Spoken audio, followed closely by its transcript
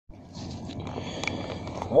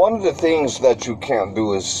One of the things that you can't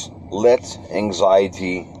do is let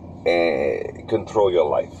anxiety control your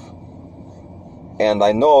life. And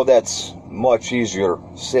I know that's much easier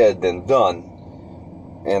said than done.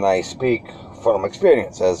 And I speak from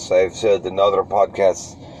experience. As I've said in other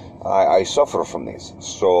podcasts, I suffer from these.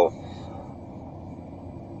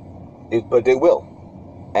 But they will.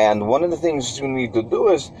 And one of the things you need to do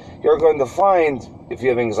is, you're going to find, if you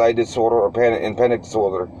have anxiety disorder or panic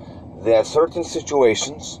disorder, that certain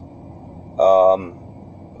situations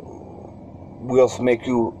will make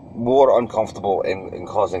you more uncomfortable and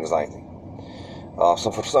cause anxiety. So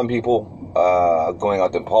for some people, going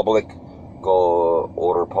out in public,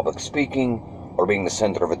 or public speaking, or being the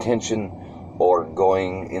center of attention, or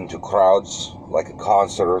going into crowds like a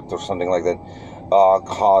concert or something like that,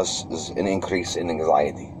 causes an increase in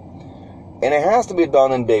anxiety. And it has to be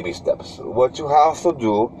done in baby steps. What you have to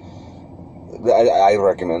do, I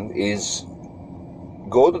recommend, is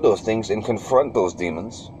go to those things and confront those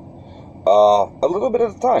demons a little bit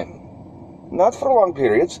at a time. Not for long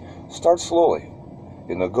periods. Start slowly.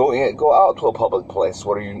 Go out to a public place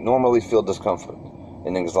where you normally feel discomfort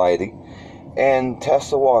and anxiety, and test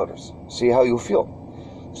the waters. See how you feel.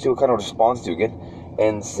 See what kind of response you get,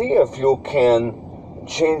 and see if you can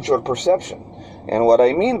change your perception. And what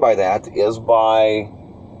I mean by that is by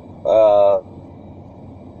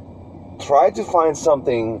try to find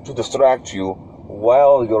something to distract you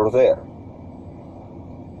while you're there.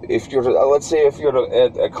 If you're, let's say, if you're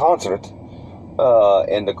at a concert,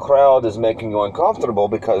 and the crowd is making you uncomfortable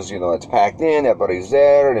because, it's packed in, everybody's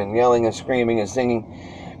there, and yelling and screaming and singing,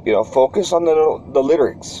 focus on the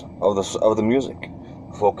lyrics of the music.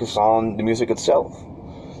 Focus on the music itself.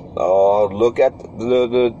 Look at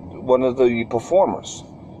one of the performers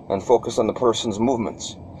and focus on the person's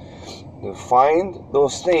movements. Find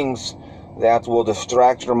those things that will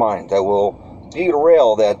distract your mind, that will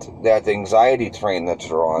derail that anxiety train that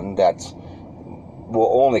you're on, that will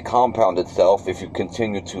only compound itself if you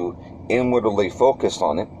continue to inwardly focus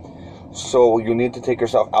on it. So you need to take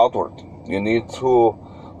yourself outward. You need to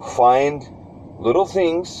find little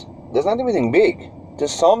things. There's not anything big.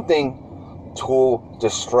 Just something to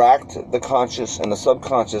distract the conscious and the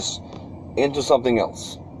subconscious into something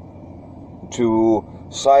else. To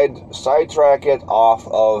sidetrack it off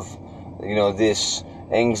of, this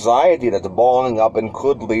anxiety that's balling up and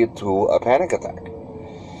could lead to a panic attack.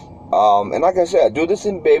 And like I said, do this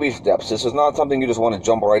in baby steps. This is not something you just want to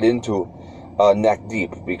jump right into neck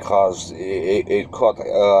deep, because it could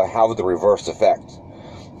have the reverse effect.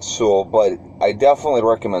 But I definitely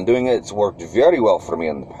recommend doing it. It's worked very well for me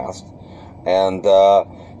in the past. And,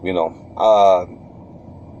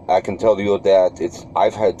 I can tell you that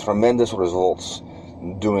I've had tremendous results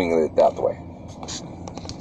doing it that way.